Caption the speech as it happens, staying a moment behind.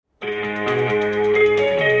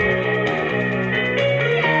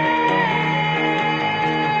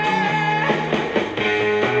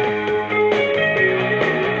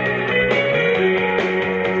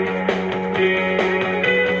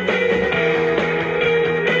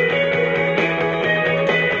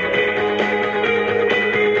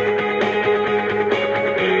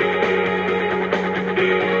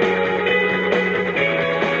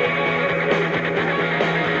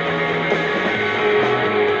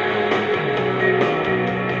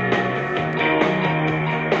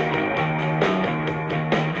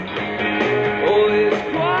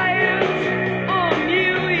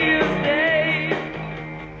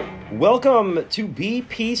Welcome to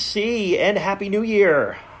BPC and Happy New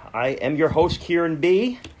Year. I am your host, Kieran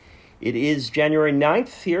B. It is January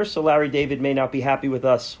 9th here, so Larry David may not be happy with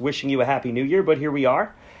us wishing you a Happy New Year, but here we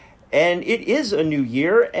are. And it is a new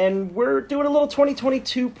year, and we're doing a little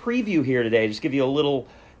 2022 preview here today, just give you a little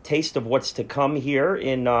taste of what's to come here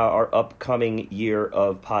in our upcoming year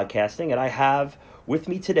of podcasting. And I have with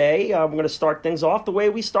me today, we're going to start things off the way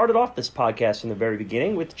we started off this podcast in the very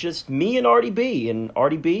beginning, with just me and Artie B. And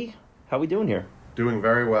Artie B., how we doing here? Doing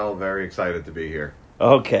very well. Very excited to be here.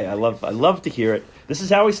 Okay, I love to hear it. This is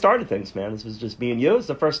how we started things, man. This was just me and you. It's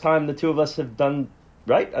the first time the two of us have done,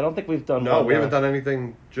 right? I don't think we've done... No, we haven't done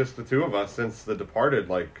anything, just the two of us, since The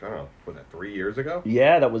Departed, I don't know, was that 3 years ago?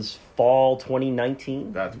 Yeah, that was fall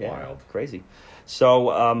 2019. That's wild. Crazy.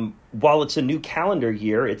 So, while it's a new calendar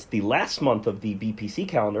year, it's the last month of the BPC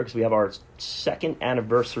calendar, because we have our second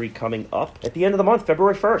anniversary coming up at the end of the month,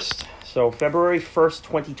 February 1st. So February 1st,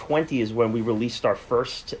 2020 is when we released our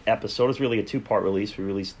first episode. It's really a two-part release. We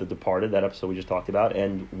released The Departed, that episode we just talked about,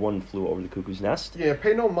 and One Flew Over the Cuckoo's Nest. Yeah,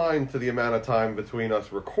 pay no mind to the amount of time between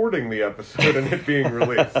us recording the episode and it being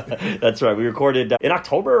released. That's right. We recorded in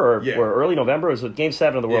October or early November. It was Game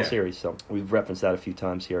 7 of the World Series, so we've referenced that a few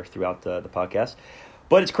times here throughout the podcast.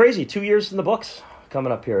 But it's crazy. 2 years in the books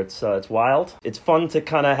coming up here. It's wild. It's fun to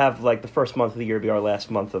kind of have like the first month of the year be our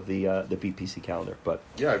last month of the BPC calendar. But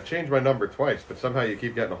yeah, I've changed my number twice, but somehow you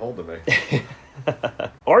keep getting a hold of me.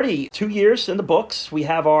 Artie, 2 years in the books. We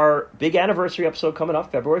have our big anniversary episode coming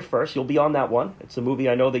up February 1st. You'll be on that one. It's a movie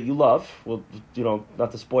I know that you love. Well,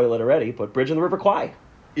 not to spoil it already, but Bridge on the River Kwai.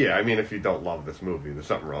 Yeah, I mean, if you don't love this movie, there's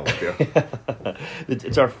something wrong with you.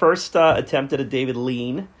 It's our first attempt at a David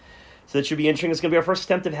Lean. So that should be interesting. It's going to be our first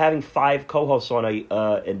attempt at having 5 co-hosts on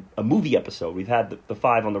a movie episode. We've had the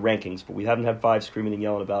 5 on the rankings, but we haven't had 5 screaming and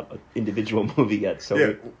yelling about an individual movie yet. So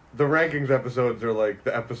yeah, the rankings episodes are like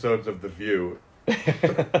the episodes of The View.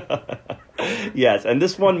 Yes, and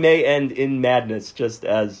this one may end in madness, just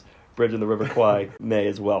as Bridge on the River Kwai may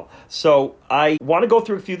as well. So I want to go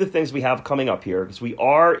through a few of the things we have coming up here, because we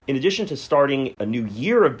are, in addition to starting a new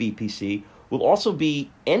year of BPC, we'll also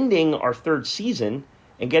be ending our 3rd season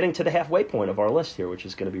and getting to the halfway point of our list here, which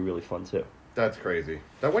is going to be really fun, too. That's crazy.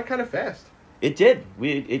 That went kind of fast. It did.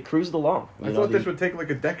 It cruised along. I thought this would take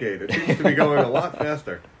like a decade. It seems to be going a lot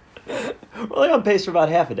faster. Well, they're on pace for about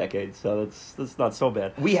half a decade, so that's not so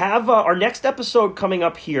bad. We have our next episode coming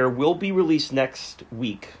up here will be released next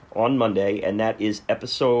week on Monday, and that is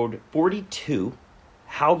episode 42,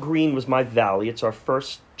 How Green Was My Valley. It's our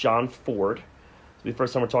first John Ford. It'll be the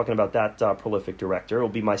first time we're talking about that prolific director. It'll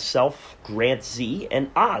be myself, Grant Z,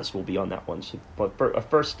 and Oz will be on that one. So, but a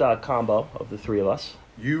first combo of the three of us.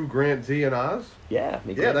 You, Grant Z, and Oz? Yeah.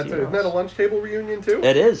 Isn't that a lunch table reunion too?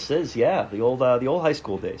 It is, yeah. The old high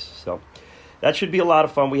school days. So that should be a lot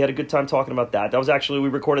of fun. We had a good time talking about that. That was actually, we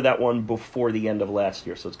recorded that one before the end of last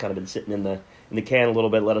year, so it's kind of been sitting in the can a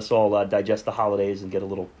little bit. Let us all digest the holidays and get a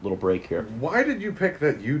little break here. Why did you pick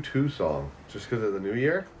that U2 song? Just because of the new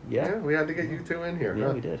year? Yeah. We had to get U2 in here. Yeah,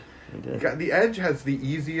 huh? we did. The Edge has the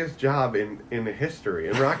easiest job in history,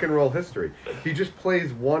 in rock and roll history. He just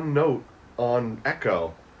plays one note on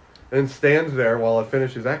echo and stands there while it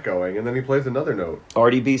finishes echoing, and then he plays another note.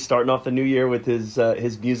 Artie B starting off the new year with his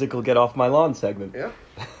musical Get Off My Lawn segment. Yeah.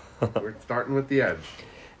 We're starting with the Edge.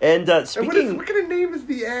 And speaking... what kind of name is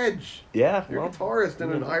the Edge? Yeah. You're a guitarist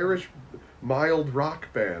in an Irish mild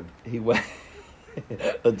rock band. He went...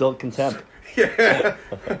 Adult Contempt. Yeah.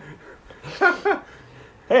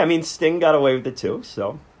 Hey, I mean, Sting got away with it too,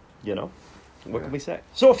 so, what can we say?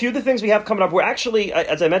 So a few of the things we have coming up, we're actually,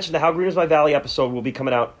 as I mentioned, the How Green Is My Valley episode will be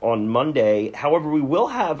coming out on Monday. However, we will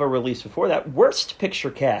have a release before that. Worst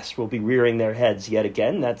Picture Cast will be rearing their heads yet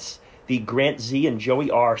again. That's the Grant Z and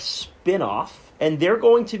Joey R spin-off. And they're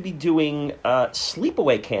going to be doing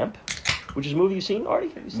Sleepaway Camp, which is a movie you've seen,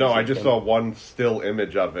 Artie? No, I just saw one still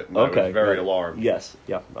image of it, and I was very alarmed. Yes,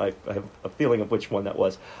 yeah, I have a feeling of which one that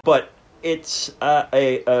was. But it's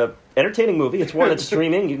a entertaining movie. It's one that's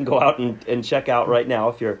streaming. You can go out and check out right now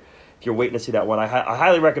if you're if you're waiting to see that one, I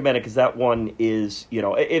highly recommend it because that one is,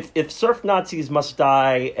 if Surf Nazis Must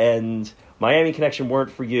Die and Miami Connection weren't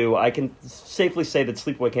for you, I can safely say that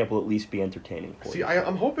Sleepaway Camp will at least be entertaining for you. See,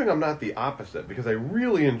 I'm hoping I'm not the opposite because I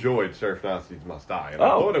really enjoyed Surf Nazis Must Die, and I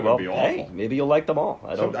thought it would be awful. Hey, maybe you'll like them all.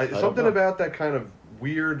 Something about that kind of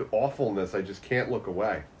weird awfulness, I just can't look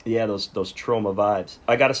away. Yeah, those trauma vibes.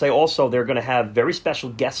 I got to say, also, they're going to have very special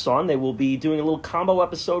guests on. They will be doing a little combo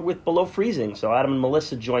episode with Below Freezing. So Adam and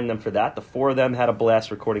Melissa joined them for that. The four of them had a blast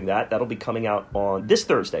recording that. That'll be coming out on this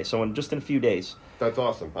Thursday, so just in a few days. That's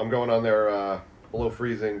awesome. I'm going on there Below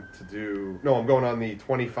Freezing to do... No, I'm going on the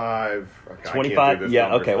 25... Okay, 25?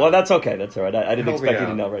 Yeah, okay. Well, that's okay. That's all right. I didn't expect you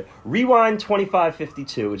to know, right? Rewind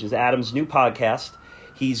 2552, which is Adam's new podcast.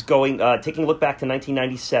 He's going taking a look back to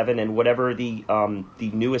 1997 and whatever the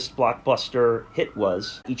newest blockbuster hit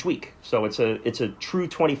was each week. So it's a true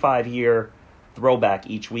 25-year throwback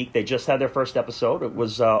each week. They just had their first episode. It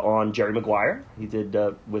was on Jerry Maguire. He did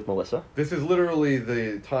with Melissa. This is literally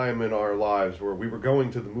the time in our lives where we were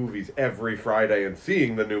going to the movies every Friday and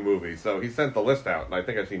seeing the new movies. So he sent the list out, and I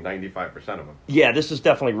think I've seen 95% of them. Yeah, this is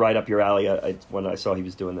definitely right up your alley when I saw he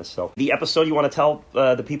was doing this. So the episode, you want to tell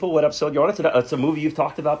the people what episode you want to? It's a movie you've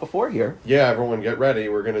talked about before here. Yeah, everyone get ready.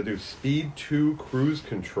 We're going to do Speed 2 Cruise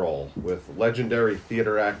Control with legendary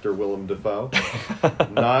theater actor Willem Dafoe.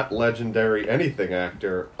 Not legendary anything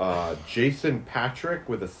actor, Jason Patric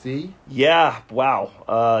with a C. Yeah,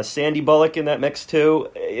 wow. Sandy Bullock in that mix too.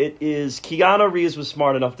 It is... Keanu Reeves was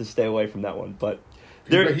smart enough to stay away from that one, but...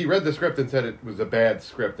 He read the script and said it was a bad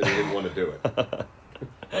script and he didn't want to do it.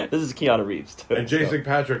 This is Keanu Reeves too. And Jason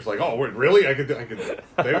Patric's like, oh, wait, really? They're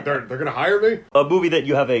going to hire me? A movie that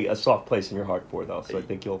you have a soft place in your heart for, though, so I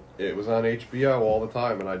think you'll... It was on HBO all the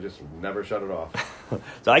time, and I just never shut it off.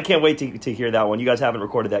 So I can't wait to hear that one. You guys haven't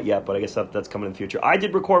recorded that yet, but I guess that's coming in the future. I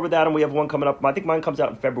did record with Adam. We have one coming up. I think mine comes out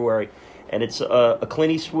in February, and it's a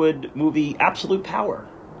Clint Eastwood movie, Absolute Power.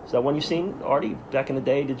 Is that one you've seen, Artie? Back in the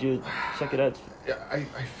day, did you check it out? I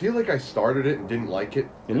feel like I started it and didn't like it.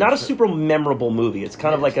 Not a super memorable movie. It's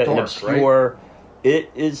kind of like an obscure... Right?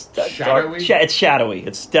 It is shadowy. It's shadowy.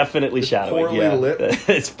 It's definitely shadowy. Poorly lit. It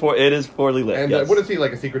is poorly lit. And yes. What is he,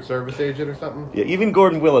 like a Secret Service agent or something? Yeah, even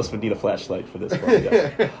Gordon Willis would need a flashlight for this one.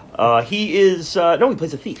 Yeah. He is he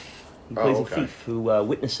plays a thief. He plays a thief who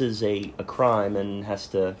witnesses a crime and has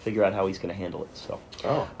to figure out how he's going to handle it. So,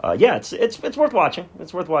 it's worth watching.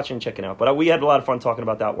 It's worth watching and checking out. But we had a lot of fun talking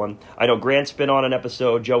about that one. I know Grant's been on an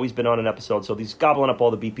episode, Joey's been on an episode, so he's gobbling up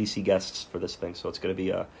all the BPC guests for this thing. So it's going to be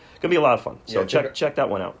a lot of fun. So check that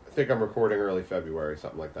one out. I think I'm recording early February,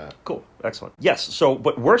 something like that. Cool, excellent. Yes. So,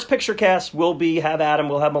 but Worst Picture Cast will have Adam,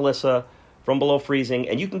 we'll have Melissa from Below Freezing,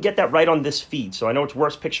 and you can get that right on this feed. So I know it's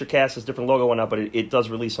Worst Picture Cast, has different logo on it, but it does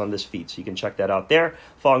release on this feed, so you can check that out there.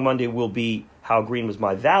 Following Monday will be How Green Was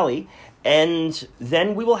My Valley, and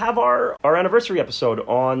then we will have our anniversary episode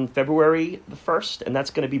on February the 1st, and that's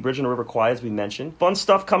going to be Bridge on the River Kwai, as we mentioned. Fun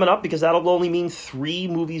stuff coming up, because that'll only mean 3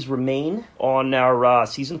 movies remain on our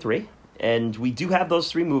Season 3. And we do have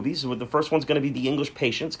those 3 movies. The first one's going to be The English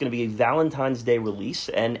Patient. It's going to be a Valentine's Day release.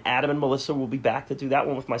 And Adam and Melissa will be back to do that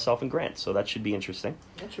one with myself and Grant. So that should be interesting.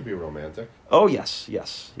 That should be romantic. Oh, yes.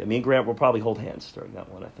 Yeah, me and Grant will probably hold hands during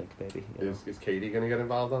that one, I think, baby. Is Katie going to get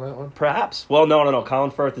involved on that one? Perhaps. Well, no.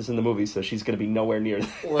 Colin Firth is in the movie, so she's going to be nowhere near that.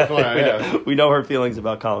 Well, that's why we know her feelings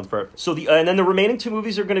about Colin Firth. So and then the remaining 2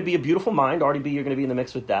 movies are going to be A Beautiful Mind. Artie B, you're going to be in the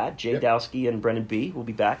mix with that. Jay Dowski and Brennan B will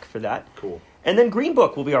be back for that. Cool. And then Green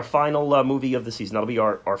Book will be our final movie of the season. That'll be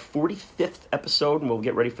our 45th episode, and we'll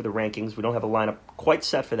get ready for the rankings. We don't have a lineup quite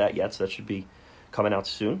set for that yet, so that should be coming out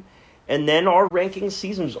soon. And then our rankings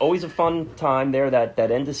season is always a fun time there, that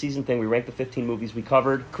end of season thing. We rank the 15 movies we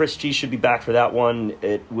covered. Chris G should be back for that one.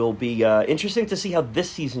 It will be interesting to see how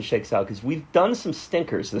this season shakes out, because we've done some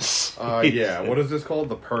stinkers this season. Yeah, what is this called?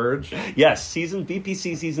 The Purge? Yes,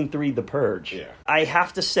 BPC Season 3, The Purge. Yeah. I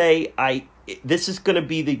have to say, this is going to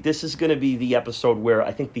be the episode where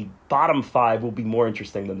I think the bottom 5 will be more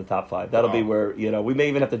interesting than the top 5. That'll be where, we may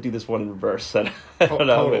even have to do this one in reverse. I don't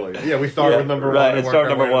know. Totally. Yeah, we start with number 1. Right, and start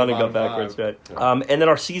with number 1 and go backwards, 5. right. Yeah. And then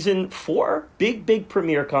our season 4, big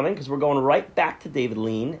premiere coming, because we're going right back to David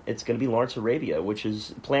Lean. It's going to be Lawrence Arabia, which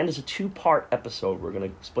is planned as a 2-part episode. We're going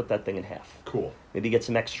to split that thing in half. Cool. Maybe get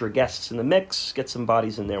some extra guests in the mix, get some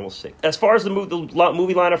bodies in there, we'll see. As far as the movie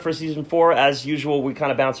lineup for season 4, as usual, we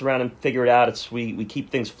kind of bounce around and figure it out. We keep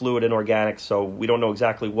things fluid and organic, so we don't know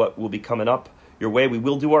exactly what will be coming up your way. We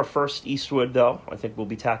will do our first Eastwood, though. I think we'll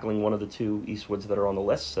be tackling one of the 2 Eastwoods that are on the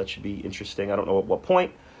list. That should be interesting. I don't know at what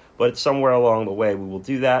point, but it's somewhere along the way we will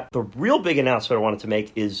do that. The real big announcement I wanted to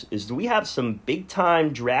make is we have some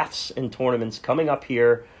big-time drafts and tournaments coming up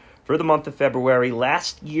here for the month of February.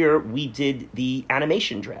 Last year, we did the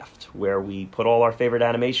animation draft, where we put all our favorite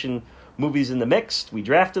animation movies in the mix. We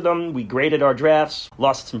drafted them. We graded our drafts,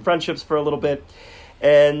 lost some friendships for a little bit.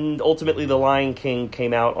 And ultimately, The Lion King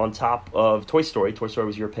came out on top of Toy Story. Toy Story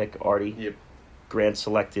was your pick, Artie. Yep. Grant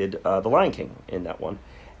selected The Lion King in that one.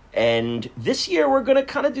 And this year, we're going to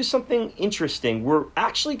kind of do something interesting. We're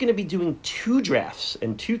actually going to be doing 2 drafts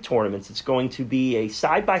and 2 tournaments. It's going to be a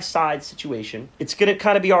side-by-side situation. It's going to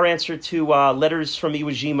kind of be our answer to Letters from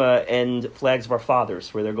Iwo Jima and Flags of Our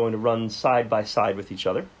Fathers, where they're going to run side-by-side with each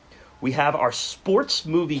other. We have our sports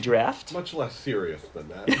movie draft. Much less serious than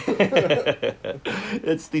that.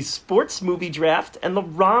 It's the sports movie draft and the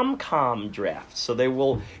rom-com draft. So they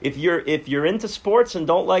will, if you're into sports and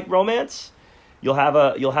don't like romance, you'll have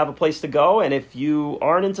a place to go. And if you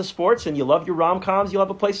aren't into sports and you love your rom-coms, you'll have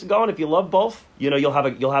a place to go. And if you love both, you'll have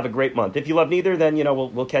a great month. If you love neither, then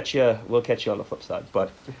we'll catch you on the flip side.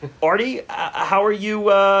 But Artie, how are you?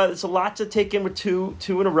 There's a lot to take in with two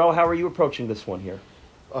in a row. How are you approaching this one here?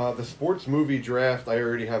 The sports movie draft, I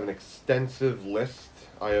already have an extensive list.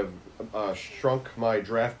 I have shrunk my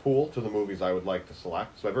draft pool to the movies I would like to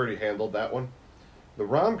select, so I've already handled that one. The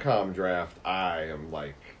rom-com draft, I am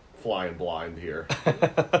like flying blind here.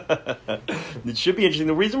 It should be interesting.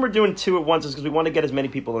 The reason we're doing 2 at once is because we want to get as many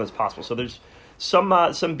people in as possible. So there's some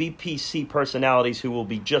BPC personalities who will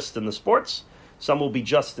be just in the sports. Some will be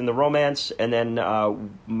just in the romance, and then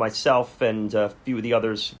myself and a few of the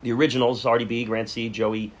others, the originals, Artie B, Grant C,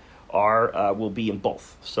 Joey R, will be in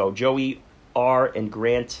both. So Joey R and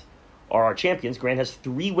Grant are our champions. Grant has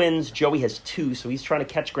 3 wins. Joey has 2, so he's trying to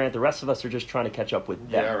catch Grant. The rest of us are just trying to catch up with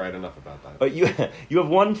them. Yeah, all right, enough about that. But you have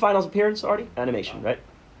 1 finals appearance, Artie? Animation, right?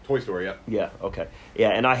 Toy Story, yeah. Yeah, okay. Yeah,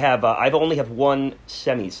 and I've only have 1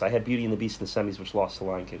 semis. I had Beauty and the Beast in the semis, which lost to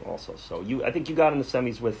Lion King also. So I think you got in the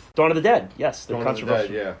semis with Dawn of the Dead. Yes, the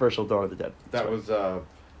controversial Dawn of the Dead.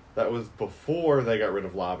 That was before they got rid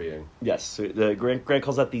of lobbying. Yes, so Grant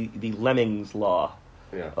calls that the Lemmings Law.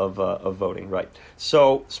 Yeah. Of voting, right.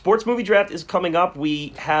 So, sports movie draft is coming up.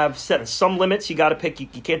 We have set some limits. You got to pick, you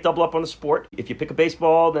can't double up on the sport. If you pick a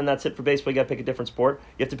baseball, then that's it for baseball. You got to pick a different sport.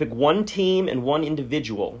 You have to pick 1 team and 1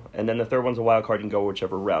 individual, and then the third one's a wild card. You can go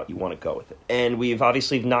whichever route you want to go with it. And we've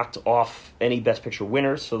obviously knocked off any Best Picture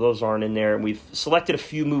winners, so those aren't in there. And we've selected a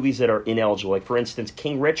few movies that are ineligible. Like, for instance,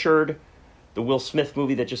 King Richard, the Will Smith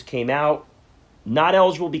movie that just came out, not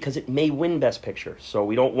eligible because it may win Best Picture. So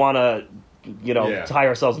we don't want to tie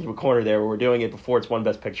ourselves into a corner there where we're doing it before it's won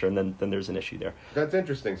Best Picture, and then there's an issue there. That's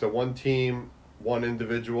interesting. So 1 team, 1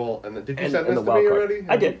 individual, and then, did you send this to me already?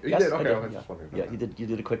 I did. You yes, did? Okay, I was did. just wondering. Yeah, you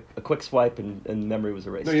did a quick swipe, and memory was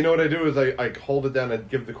erased. No, you know what I do is I hold it down and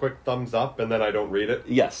give the quick thumbs up, and then I don't read it.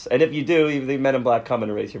 Yes, and if you do, the Men in Black come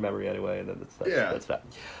and erase your memory anyway, and then that's that.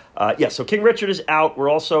 So King Richard is out. We're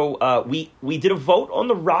also we did a vote on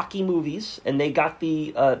the Rocky movies, and they got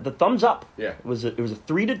the thumbs up. Yeah, it was a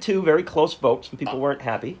 3-2, very close vote. Some people weren't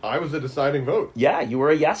happy. I was the deciding vote. Yeah, you were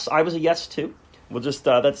a yes. I was a yes too. We'll just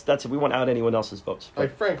that's it. We won't out anyone else's votes. But I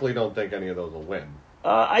frankly don't think any of those will win.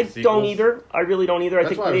 I don't either. I really don't either.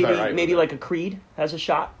 That's I think maybe like a Creed has a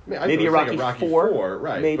shot. Maybe a Rocky 4,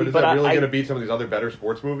 right? Maybe, but is that really going to beat some of these other better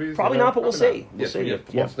sports movies? Probably not, but we'll see. We'll see.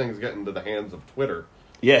 Once things get into the hands of Twitter.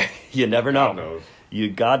 Yeah, you never know. God knows.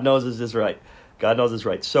 God knows is right. God knows is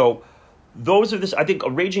right. So those are this. I think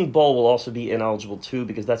a Raging Bull will also be ineligible too,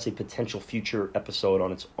 because that's a potential future episode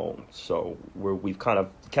on its own. So we've kind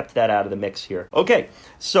of kept that out of the mix here. Okay,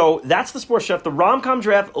 so that's the sports draft. The rom-com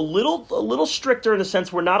draft, a little stricter in the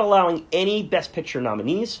sense we're not allowing any Best Picture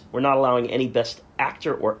nominees. We're not allowing any Best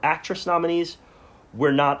Actor or Actress nominees.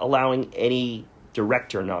 We're not allowing any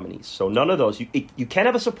director nominees. So none of those. You can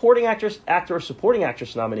have a supporting actor or supporting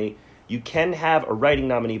actress nominee. You can have a writing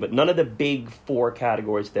nominee, but none of the big 4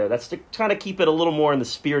 categories there. That's to kind of keep it a little more in the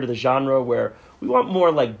spirit of the genre, where we want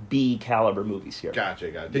more like B caliber movies here.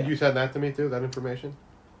 Gotcha. Did you send that to me too, that information?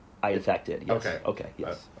 I in fact did, yes. Okay,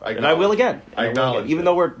 yes. And I will again. I acknowledge even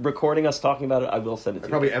though we're recording us talking about it, I will send it to you.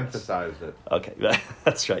 I probably emphasized it. Okay,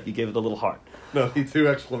 that's right. You gave it a little heart. No, the 2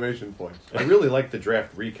 exclamation points. I really like the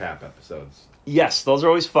draft recap episodes. Yes, those are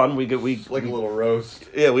always fun. We like a little roast.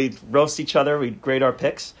 Yeah, we roast each other. We grade our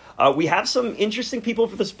picks. We have some interesting people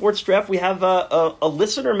for the sports draft. We have a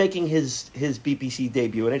listener making his BPC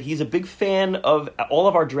debut in it. He's a big fan of all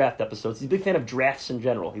of our draft episodes. He's a big fan of drafts in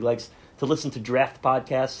general. He likes to listen to draft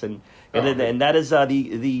podcasts, and that is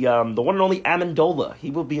the one and only Amendola.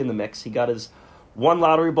 He will be in the mix. He got his one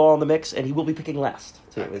lottery ball in the mix, and he will be picking last.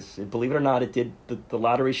 So believe it or not, it did. The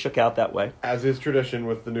lottery shook out that way. As is tradition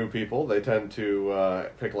with the new people, they tend to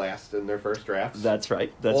pick last in their first drafts. That's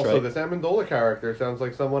right. Also, this Amendola character sounds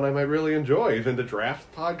like someone I might really enjoy. He's in the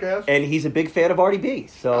draft podcast, and he's a big fan of RDB.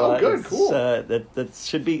 So good, cool. That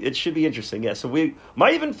should be interesting. Yeah. So we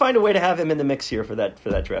might even find a way to have him in the mix here for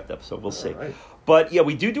that draft episode. We'll see. Right. But yeah,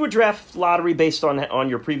 we do a draft lottery based on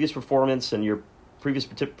your previous performance and your previous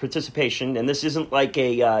participation, and this isn't like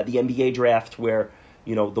the NBA draft where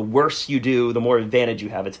the worse you do, the more advantage you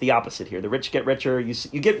have. It's the opposite here. The rich get richer.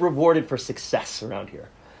 You get rewarded for success around here.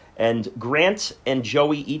 And Grant and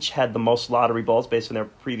Joey each had the most lottery balls based on their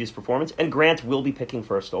previous performance, and Grant will be picking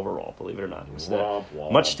first overall, believe it or not.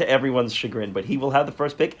 Much to everyone's chagrin, but he will have the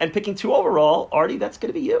first pick. And picking 2 overall, Artie, that's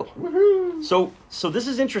going to be you. Woohoo! So this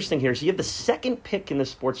is interesting here. So you have the second pick in the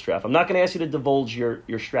sports draft. I'm not going to ask you to divulge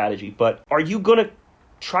your strategy, but are you going to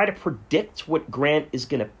try to predict what Grant is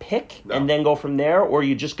going to pick and then go from there, or are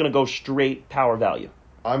you just going to go straight power value?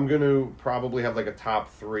 I'm going to probably have a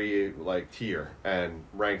top 3 tier and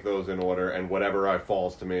rank those in order, and whatever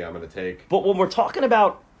falls to me, I'm going to take. But when we're talking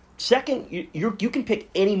about second, you can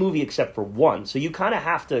pick any movie except for one, so you kind of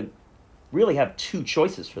have to really have 2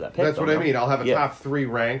 choices for that pick. That's what I mean. I'll have a top 3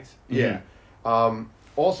 ranked. Mm-hmm. Yeah.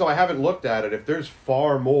 Also, I haven't looked at it. If there's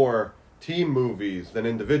far more team movies than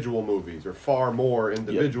individual movies, or far more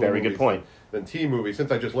individual very movies good point. than team movies,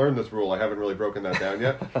 since I just learned this rule, I haven't really broken that down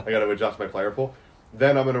yet. I got to adjust my player pool.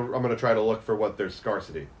 Then I'm gonna try to look for what there's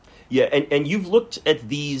scarcity. Yeah, and you've looked at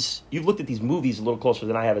these movies a little closer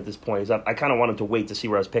than I have at this point. I kind of wanted to wait to see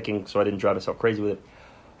where I was picking, so I didn't drive myself crazy with it.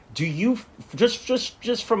 Do you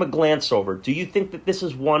just from a glance over? Do you think that this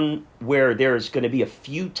is one where there's going to be a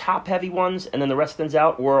few top heavy ones and then the rest thins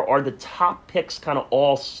out, or are the top picks kind of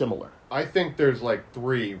all similar? I think there's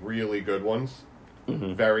 3 really good ones,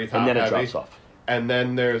 very top and then heavy. It drops off. And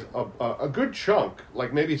then there's a good chunk,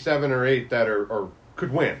 maybe 7 or 8 that are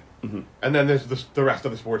could win. Mm-hmm. And then there's the rest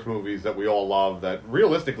of the sports movies that we all love that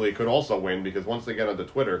realistically could also win, because once they get onto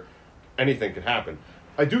Twitter, anything could happen.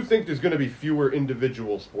 I do think there's going to be fewer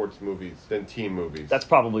individual sports movies than team movies. That's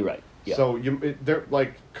probably right. Yeah. So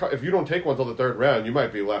if you don't take one till the 3rd round, you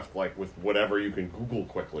might be left with whatever you can Google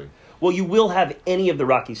quickly. Well, you will have any of the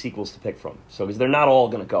Rocky sequels to pick from, so because they're not all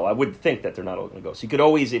going to go. I would think that they're not all going to go. So you could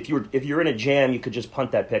always, if you're in a jam, you could just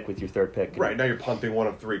punt that pick with your 3rd pick. Right now, you're punting one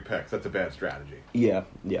of 3 picks. That's a bad strategy. Yeah.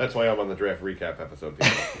 That's why I'm on the draft recap episode.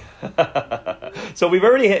 So we've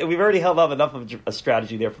already held up enough of a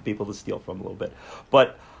strategy there for people to steal from a little bit.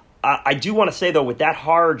 But I do want to say though, with that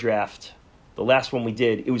horror draft, the last one we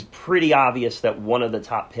did, it was pretty obvious that one of the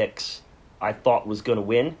top picks I thought was going to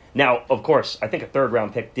win. Now, of course, I think a 3rd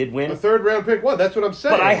round pick did win. A 3rd round pick won. That's what I'm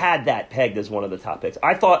saying. But I had that pegged as one of the top picks.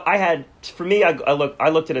 I thought I had, for me, I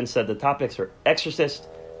looked at it and said the top picks are Exorcist,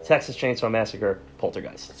 Texas Chainsaw Massacre,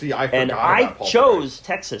 Poltergeist. See, I forgot and about I Poltergeist. chose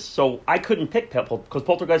Texas, so I couldn't pick because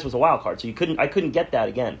Poltergeist was a wild card, so I couldn't get that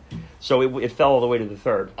again. So it fell all the way to the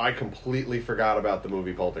 3rd. I completely forgot about the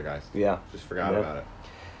movie Poltergeist. Yeah, just forgot about it.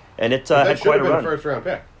 And it had quite a run. That should have been a 1st round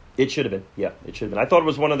pick. It should have been. Yeah, it should have been. I thought it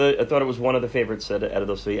was one of the favorites out of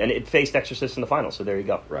those 3, and it faced Exorcist in the final. So there you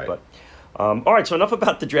go. Right. But all right. So enough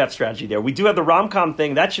about the draft strategy. There, we do have the rom-com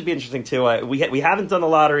thing. That should be interesting too. We haven't done the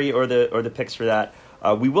lottery or the picks for that.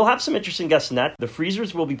 We will have some interesting guests in that. The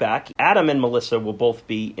Freezers will be back. Adam and Melissa will both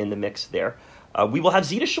be in the mix there. We will have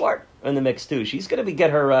Zeta Short in the mix too. She's going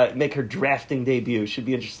to make her drafting debut. Should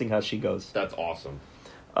be interesting how she goes. That's awesome.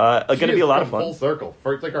 Going to be a lot of fun. Full circle.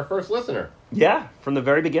 It's like our first listener. Yeah, from the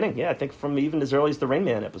very beginning. Yeah, I think from even as early as the Rain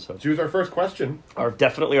Man episode. She was our first question.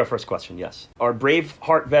 Definitely our first question, yes. Our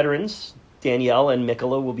Braveheart veterans, Danielle and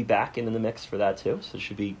Mikola, will be back in the mix for that too, so it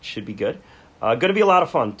should be good. Going to be a lot of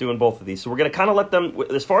fun doing both of these. So we're going to kind of let them,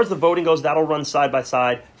 as far as the voting goes, that'll run side by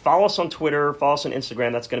side. Follow us on Twitter, follow us on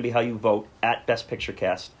Instagram. That's going to be how you vote, at Best Picture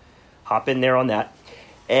Cast. Hop in there on that.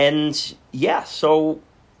 And yeah, so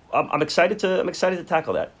I'm excited to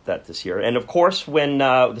tackle that this year. And of course, when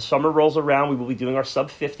the summer rolls around, we will be doing our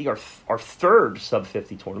sub 50, our 3rd sub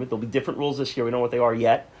 50 tournament. There'll be different rules this year. We don't know what they are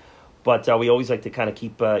yet, but we always like to kind of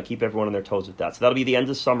keep everyone on their toes with that. So that'll be the end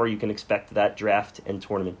of summer. You can expect that draft and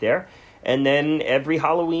tournament there. And then every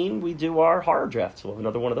Halloween we do our horror draft. So we'll have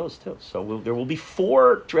another one of those too. So there will be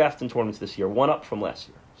 4 draft and tournaments this year, 1 up from last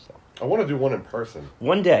year. So I want to do one in person.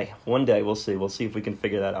 One day, we'll see if we can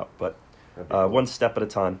figure that out. But. One step at a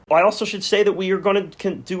time. I also should say that we are going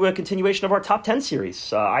to do a continuation of our top 10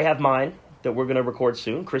 series. I have mine that we're going to record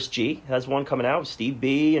soon. Chris G has one coming out. Steve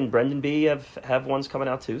B and Brendan B have ones coming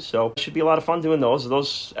out too. So it should be a lot of fun doing those.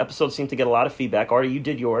 Those episodes seem to get a lot of feedback. Artie, you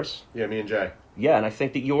did yours. Yeah, me and Jay. Yeah, and I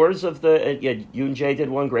think that yours you and Jay did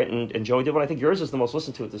one great, and Joey did one. I think yours is the most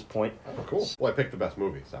listened to at this point. Oh, cool. Well, I picked the best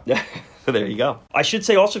movie, so. So there you go. I should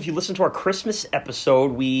say also, if you listen to our Christmas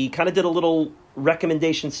episode, we kind of did a little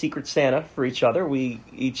recommendation Secret Santa for each other. We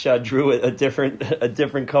each drew a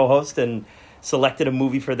different co-host and selected a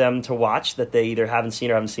movie for them to watch that they either haven't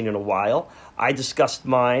seen or haven't seen in a while. I discussed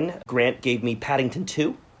mine. Grant gave me Paddington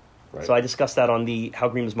 2. Right. So I discussed that on the How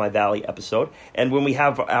Green Was My Valley episode. And when we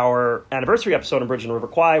have our anniversary episode on Bridge and River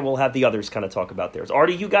Kwai, we'll have the others kind of talk about theirs.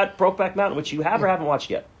 Artie, you got Brokeback Mountain, which you have or haven't watched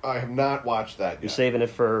yet? I have not watched that yet. You're saving it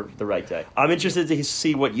for the right day. I'm interested to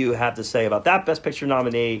see what you have to say about that Best Picture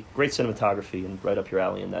nominee. Great cinematography and right up your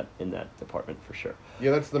alley in that department for sure.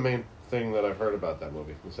 Yeah, that's the main thing that I've heard about that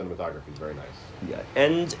movie. The cinematography is very nice. Yeah,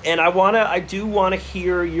 and I do want to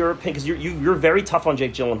hear your opinion, because you're very tough on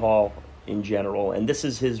Jake Gyllenhaal in general, and this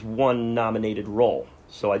is his one nominated role.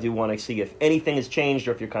 So I do want to see if anything has changed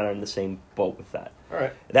or if you're kind of in the same boat with that. All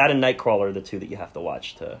right. That and Nightcrawler are the two that you have to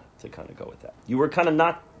watch to kind of go with that. You were kind of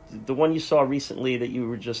not the one you saw recently that you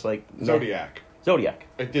were just like... Zodiac.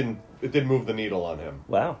 It didn't move the needle on him.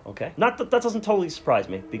 Wow, okay. Not that doesn't totally surprise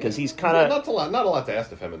me, because he's kind of... Not a lot to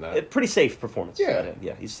ask of him in that. A pretty safe performance. Yeah.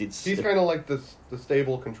 Yeah, he's kind of like the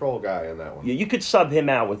stable control guy in that one. Yeah, you could sub him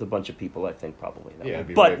out with a bunch of people, I think, probably. Yeah,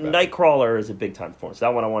 but Nightcrawler is a big-time performance.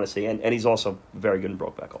 That one I want to see, and he's also very good in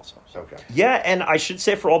Brokeback also. So. Okay. Yeah, and I should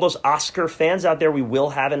say for all those Oscar fans out there, we will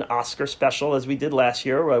have an Oscar special, as we did last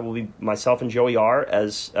year. Will be myself and Joey R.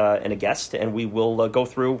 and a guest, and we will go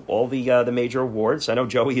through all the major awards. I know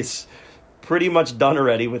Joey is pretty much done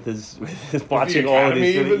already with his watching all of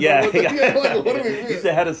these movies. Yeah, he's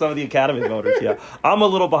ahead of some of the Academy voters. Yeah, I'm a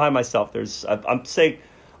little behind myself. I've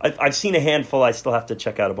seen a handful. I still have to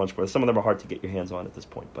check out a bunch more. Some of them are hard to get your hands on at this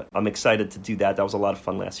point, but I'm excited to do that. That was a lot of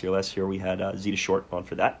fun last year. Last year we had Zeta Short on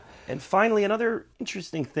for that. And finally, another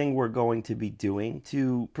interesting thing we're going to be doing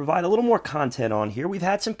to provide a little more content on here. We've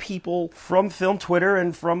had some people from Film Twitter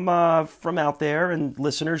and from out there and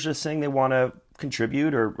listeners just saying they want to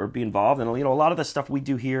contribute or be involved. And a lot of the stuff we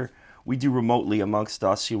do here, we do remotely amongst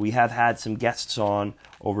us. We have had some guests on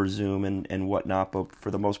over Zoom and whatnot, but for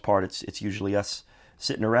the most part, it's usually us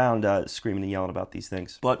sitting around screaming and yelling about these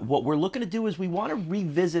things. But what we're looking to do is we want to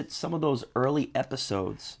revisit some of those early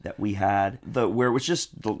episodes that we had, where it was just,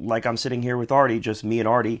 like I'm sitting here with Artie, just me and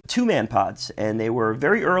Artie, two-man pods. And they were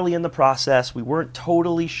very early in the process. We weren't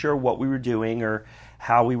totally sure what we were doing or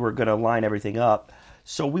how we were going to line everything up.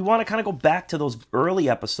 So we want to kind of go back to those early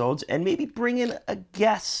episodes and maybe bring in a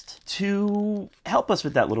guest to help us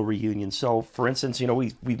with that little reunion. So, for instance,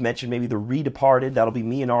 we've mentioned maybe The Redeparted. That'll be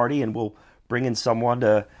me and Artie, and we'll bring in someone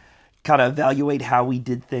to kind of evaluate how we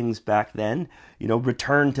did things back then.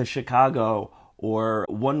 Return to Chicago or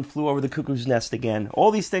One Flew Over the Cuckoo's Nest again. All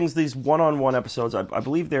these things, these one-on-one episodes, I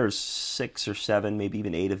believe there's 6 or 7, maybe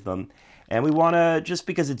even 8 of them. And we want to, just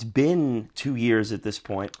because it's been 2 years at this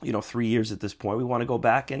point, 3 years at this point, we want to go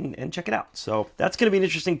back and check it out. So that's going to be an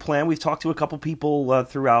interesting plan. We've talked to a couple people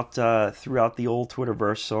throughout the old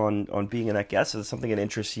Twitterverse on being in that guest. If it's something that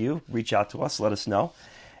interests you, reach out to us, let us know.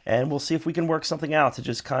 And we'll see if we can work something out to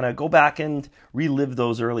just kind of go back and relive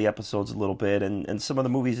those early episodes a little bit and some of the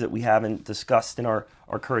movies that we haven't discussed in our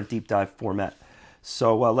current deep dive format.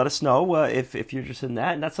 So let us know if you're interested in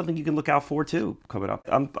that, and that's something you can look out for too coming up.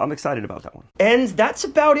 I'm excited about that one. And that's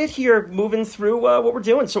about it here, moving through what we're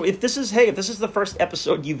doing. So if this is the first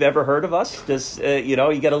episode you've ever heard of us, you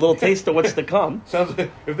get a little taste of what's to come. Sounds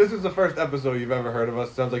like, if this is the first episode you've ever heard of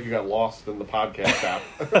us, sounds like you got lost in the podcast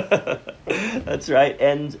app. That's right,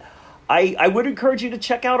 and I would encourage you to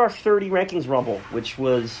check out our 30 Rankings Rumble, which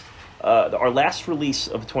was our last release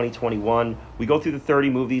of 2021. We go through the 30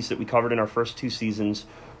 movies that we covered in our first 2 seasons.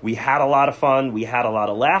 We had a lot of fun. We had a lot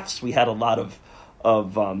of laughs. We had a lot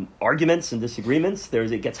of arguments and disagreements.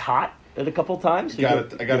 It gets hot at a couple of times. I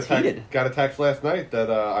got a text last night that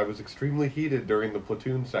I was extremely heated during the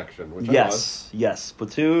Platoon section, which Yes,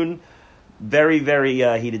 Platoon. Very, very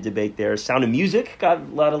heated debate there. Sound of Music got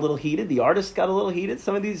a little heated. The Artist got a little heated.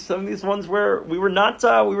 Some of these ones where we were not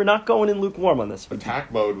going in lukewarm on this.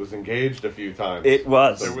 Attack mode was engaged a few times. It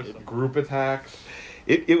was. There was group attacks.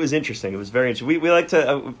 It was interesting. It was very interesting. We like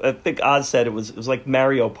to. I think Oz said it was like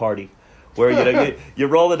Mario Party, where you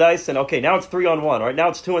roll the dice and okay, now it's 3-on-1. All right, now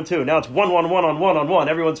it's 2-on-2. Now it's 1-on-1.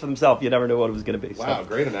 Everyone's for themselves. You never knew what it was going to be. Wow,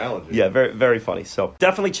 great analogy. Yeah, very, very funny. So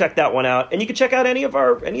definitely check that one out, and you can check out any of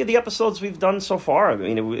the episodes we've done so far. I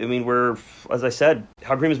mean, we're, as I said,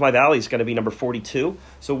 How Green Was My Valley is going to be number 42.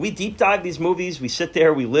 So we deep dive these movies. We sit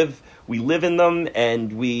there. We live we live in them,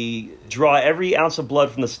 and we draw every ounce of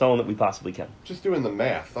blood from the stone that we possibly can. Just doing the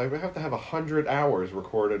math. I have to have 100 hours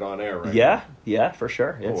recorded on air right Yeah, now. yeah, for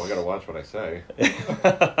sure. Oh, I gotta watch what I say.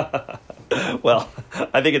 Well,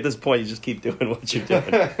 I think at this point you just keep doing what you're doing,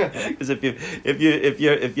 because if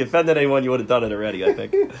you offended anyone, you would have done it already, I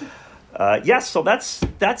think. Yes, so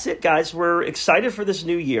that's it, guys. We're excited for this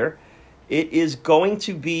new year. It is going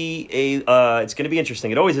to be it's going to be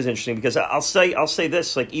interesting. It always is interesting, because I'll say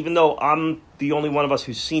this, like, even though I'm the only one of us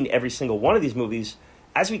who's seen every single one of these movies,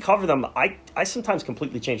 as we cover them, I sometimes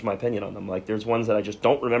completely change my opinion on them. Like, there's ones that I just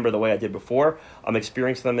don't remember the way I did before. I'm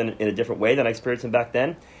experiencing them in a different way than I experienced them back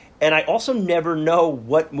then. And I also never know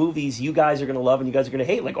what movies you guys are going to love and you guys are going to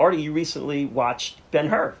hate. Like, Artie, you recently watched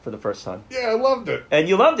Ben-Hur for the first time. Yeah, I loved it. And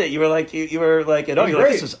you loved it. You were like, you're like,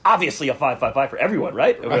 this is obviously a 5.55 for everyone,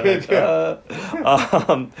 right?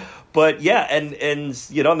 But yeah, and then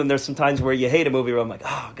there's some times where you hate a movie where I'm like,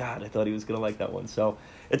 oh God, I thought he was going to like that one. So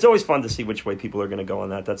it's always fun to see which way people are going to go on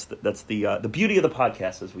that. That's the beauty of the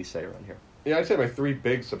podcast, as we say around here. Yeah, I'd say my 3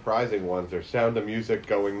 big surprising ones are Sound of Music,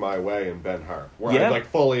 Going My Way, and Ben-Hur. Where Yeah. I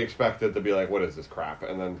fully expected to be like, what is this crap?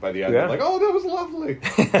 And then by the end, I'm like, oh, that was lovely.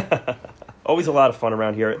 Always a lot of fun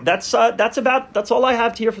around here. That's all I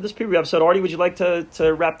have here for this preview episode. Artie, would you like to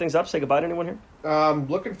wrap things up? Say goodbye to anyone here?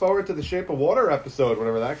 Looking forward to the Shape of Water episode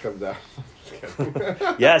whenever that comes out.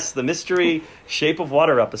 Yes, the mystery Shape of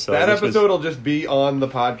Water episode. That episode will just be on the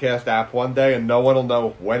podcast app one day, and no one will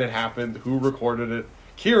know when it happened, who recorded it.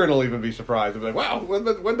 Kieran will even be surprised. He'll be like, wow,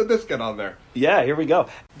 when did this get on there? Yeah, here we go.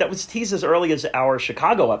 That was teased as early as our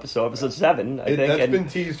Chicago episode 7, I think. That's been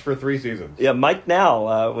teased for 3 seasons. Yeah, Mike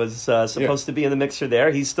Now was supposed to be in the mixer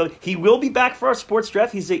there. He will be back for our sports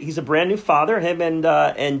draft. He's a brand new father. Him and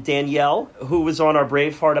Danielle, who was on our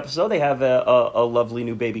Braveheart episode, they have a lovely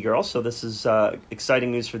new baby girl. So this is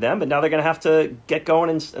exciting news for them. But now they're going to have to get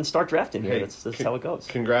going and start drafting here. That's how it goes.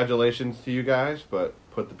 Congratulations to you guys, but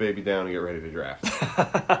put the baby down and get ready to draft.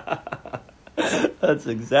 That's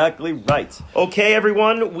exactly right. Okay,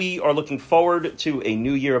 everyone, we are looking forward to a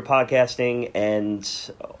new year of podcasting and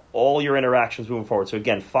all your interactions moving forward. So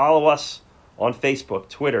again, follow us on Facebook,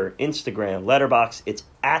 Twitter, Instagram, Letterboxd. It's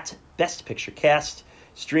at Best Picture Cast.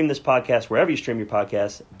 Stream this podcast wherever you stream your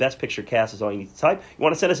podcast. Best Picture Cast is all you need to type. You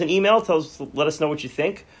want to send us an email? Let us know what you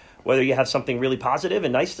think. Whether you have something really positive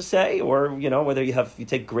and nice to say, or whether you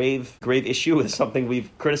take grave issue with something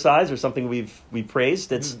we've criticized or something we've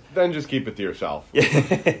praised. Then just keep it to yourself.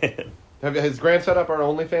 Has Grant set up our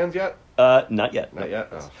OnlyFans yet? Not yet. Not yet?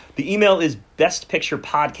 Oh. The email is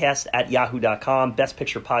bestpicturepodcast@yahoo.com,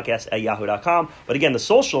 bestpicturepodcast@yahoo.com. But again, the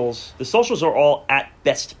socials are all at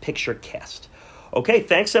Best Picture Cast. Okay,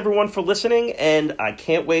 thanks everyone for listening, and I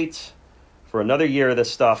can't wait for another year of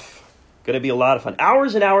this stuff. Going to be a lot of fun.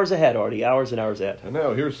 Hours and hours ahead, Artie. Hours and hours ahead. I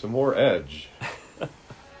know. Here's some more Edge.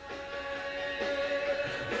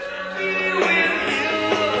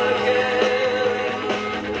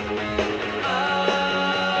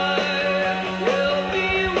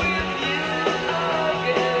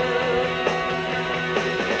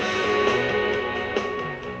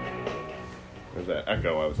 There's that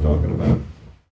echo I was talking about.